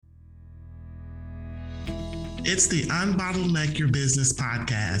It's the Unbottleneck Your Business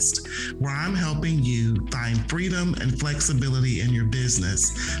podcast, where I'm helping you find freedom and flexibility in your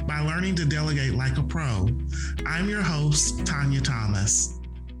business by learning to delegate like a pro. I'm your host, Tanya Thomas.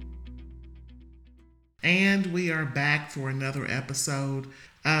 And we are back for another episode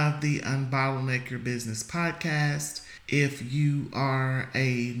of the Unbottleneck Your Business podcast. If you are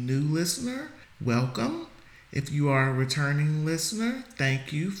a new listener, welcome. If you are a returning listener,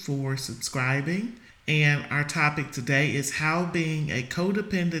 thank you for subscribing. And our topic today is how being a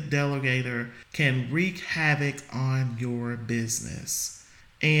codependent delegator can wreak havoc on your business.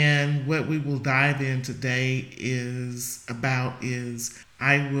 And what we will dive in today is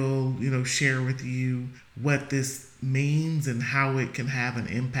I will, share with you what this means and how it can have an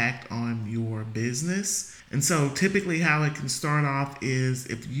impact on your business. And so typically how it can start off is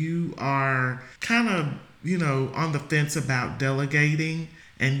if you are kind of, on the fence about delegating,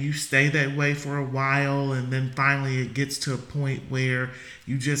 and you stay that way for a while, and then finally it gets to a point where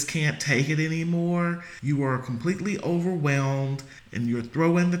you just can't take it anymore. You are completely overwhelmed and you're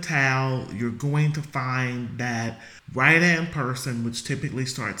throwing the towel. You're going to find that right-hand person, which typically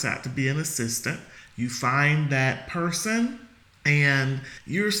starts out to be an assistant. You find that person and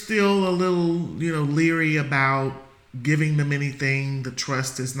you're still a little, leery about giving them anything. The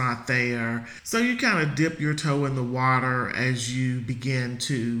trust is not there. So you kind of dip your toe in the water as you begin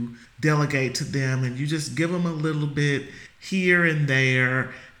to delegate to them, and you just give them a little bit here and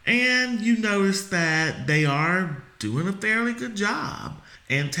there, and you notice that they are doing a fairly good job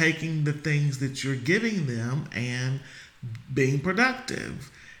and taking the things that you're giving them and being productive.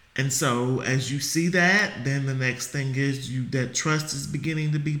 And so as you see that, then the next thing is that trust is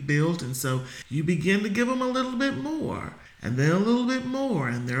beginning to be built. And so you begin to give them a little bit more and then a little bit more,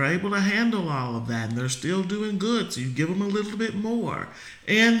 and they're able to handle all of that and they're still doing good. So you give them a little bit more,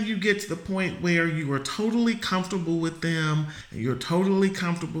 and you get to the point where you are totally comfortable with them and you're totally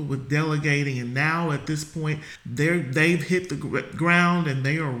comfortable with delegating. And now at this point, they've hit the ground and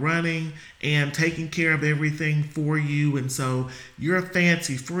they are running and taking care of everything for you. And so you're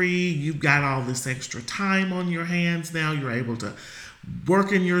fancy free. You've got all this extra time on your hands now. You're able to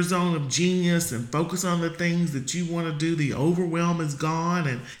work in your zone of genius and focus on the things that you want to do. The overwhelm is gone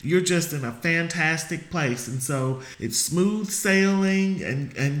and you're just in a fantastic place. And so it's smooth sailing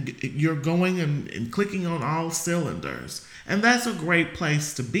and you're going and clicking on all cylinders. And that's a great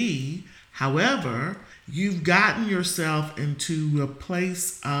place to be. However, you've gotten yourself into a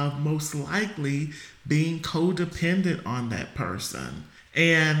place of most likely being codependent on that person.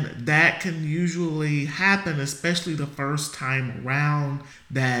 And that can usually happen, especially the first time around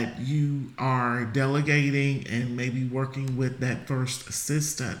that you are delegating and maybe working with that first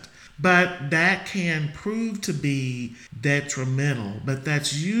assistant. But that can prove to be detrimental. But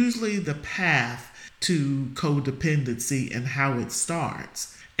that's usually the path to codependency and how it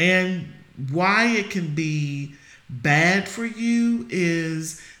starts. And why it can be bad for you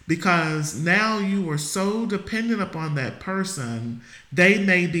is because now you are so dependent upon that person. They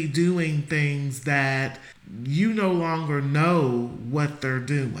may be doing things that you no longer know what they're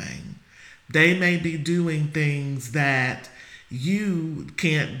doing. They may be doing things that you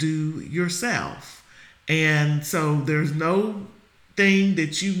can't do yourself. And so there's no thing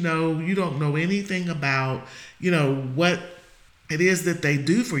that you don't know anything about, what it is that they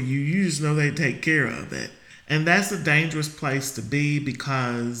do for you. You just know they take care of it. And that's a dangerous place to be,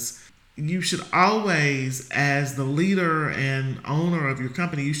 because you should always, as the leader and owner of your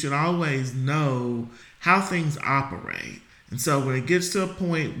company, you should always know how things operate. And so when it gets to a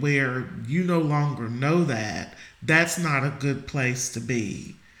point where you no longer know that, that's not a good place to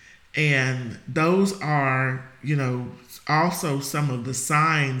be. And those are, also some of the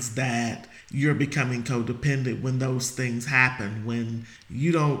signs that you're becoming codependent, when those things happen, when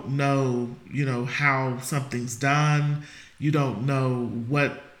you don't know, how something's done, you don't know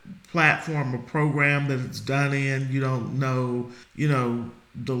what platform or program that it's done in, you don't know,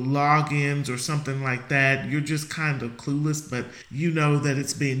 the logins or something like that. You're just kind of clueless, but you know that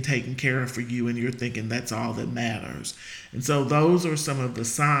it's being taken care of for you, and you're thinking that's all that matters. And so those are some of the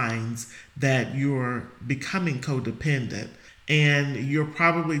signs that you're becoming codependent. And you're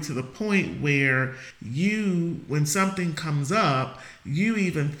probably to the point where when something comes up, you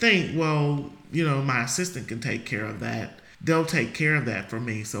even think, well, my assistant can take care of that. They'll take care of that for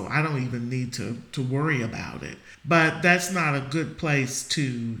me, so I don't even need to worry about it. But that's not a good place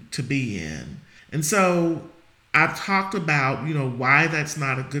to be in. And so I've talked about, why that's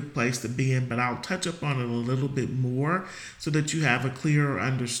not a good place to be in, but I'll touch upon it a little bit more so that you have a clearer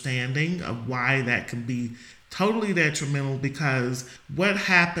understanding of why that can be totally detrimental. Because what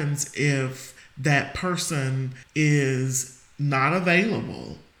happens if that person is not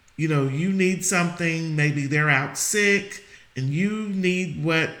available. You need something, maybe they're out sick, and you need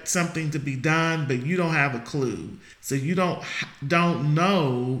something to be done, but you don't have a clue. So you don't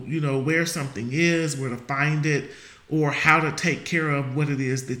know, where something is, where to find it, or how to take care of what it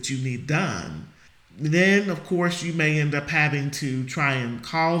is that you need done. Then, of course, you may end up having to try and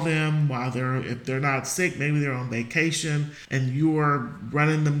call them if they're not sick, maybe they're on vacation, and you're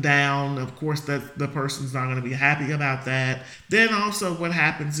running them down. Of course, that the person's not going to be happy about that. Then also what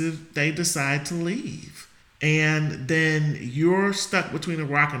happens if they decide to leave? And then you're stuck between a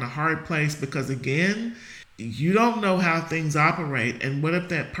rock and a hard place because, again, you don't know how things operate. And what if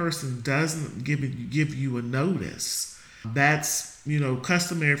that person doesn't give you a notice? That's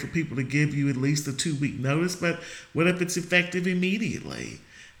customary for people to give you at least a 2-week notice, but what if it's effective immediately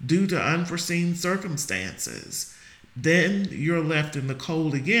due to unforeseen circumstances? Then you're left in the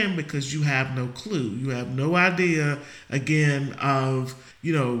cold again because you have no clue. You have no idea, again, of,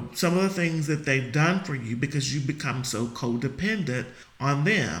 some of the things that they've done for you because you become so codependent on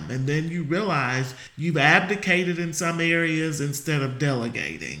them. And then you realize you've abdicated in some areas instead of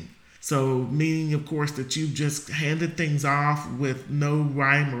delegating. So meaning, of course, that you just handed things off with no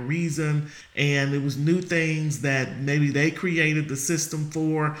rhyme or reason, and it was new things that maybe they created the system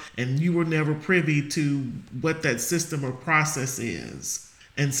for, and you were never privy to what that system or process is.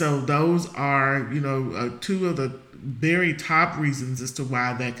 And so those are, two of the very top reasons as to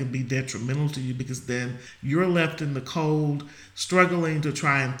why that can be detrimental to you, because then you're left in the cold, struggling to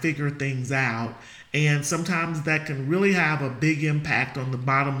try and figure things out. And sometimes that can really have a big impact on the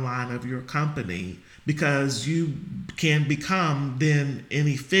bottom line of your company, because you can become then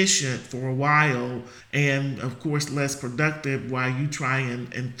inefficient for a while and, of course, less productive while you try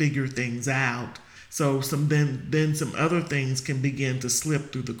and figure things out. So then some other things can begin to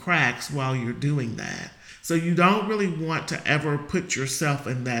slip through the cracks while you're doing that. So you don't really want to ever put yourself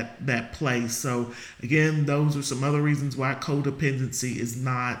in that place. So again, those are some other reasons why codependency is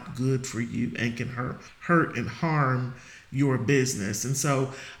not good for you and can hurt and harm your business. And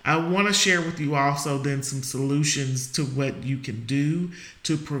so I want to share with you also then some solutions to what you can do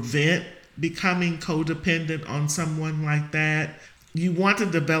to prevent becoming codependent on someone like that. You want to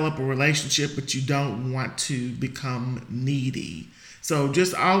develop a relationship, but you don't want to become needy. So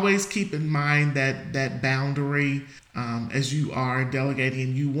just always keep in mind that boundary as you are delegating,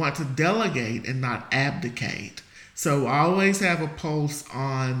 and you want to delegate and not abdicate. So always have a pulse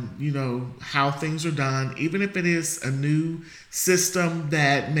on, how things are done, even if it is a new system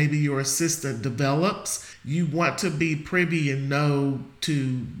that maybe your assistant develops. You want to be privy and know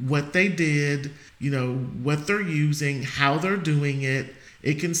to what they did, what they're using, how they're doing it.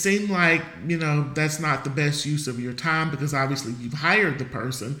 It can seem like, that's not the best use of your time because obviously you've hired the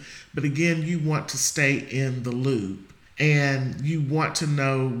person. But again, you want to stay in the loop and you want to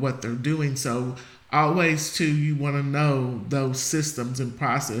know what they're doing. So always, too, you want to know those systems and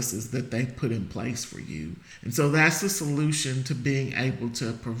processes that they put in place for you. And so that's the solution to being able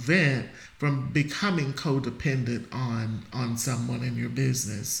to prevent from becoming codependent on someone in your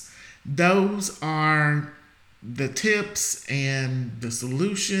business. Those are the tips and the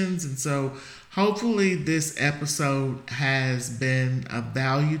solutions. And so hopefully this episode has been of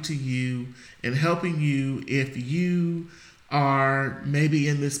value to you in helping you if you are maybe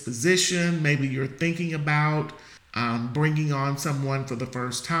in this position, maybe you're thinking about bringing on someone for the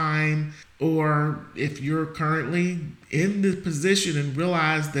first time, or if you're currently in the position and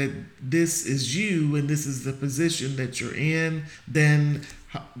realize that this is you and this is the position that you're in, then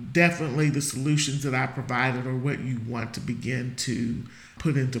definitely the solutions that I provided are what you want to begin to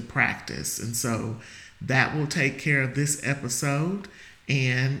put into practice. And so that will take care of this episode,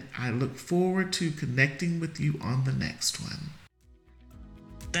 and I look forward to connecting with you on the next one.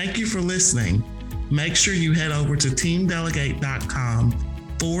 Thank you for listening. Make sure you head over to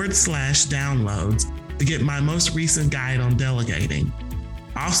teamdelegate.com/downloads to get my most recent guide on delegating.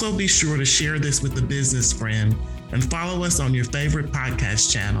 Also, be sure to share this with a business friend and follow us on your favorite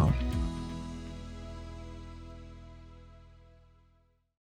podcast channel.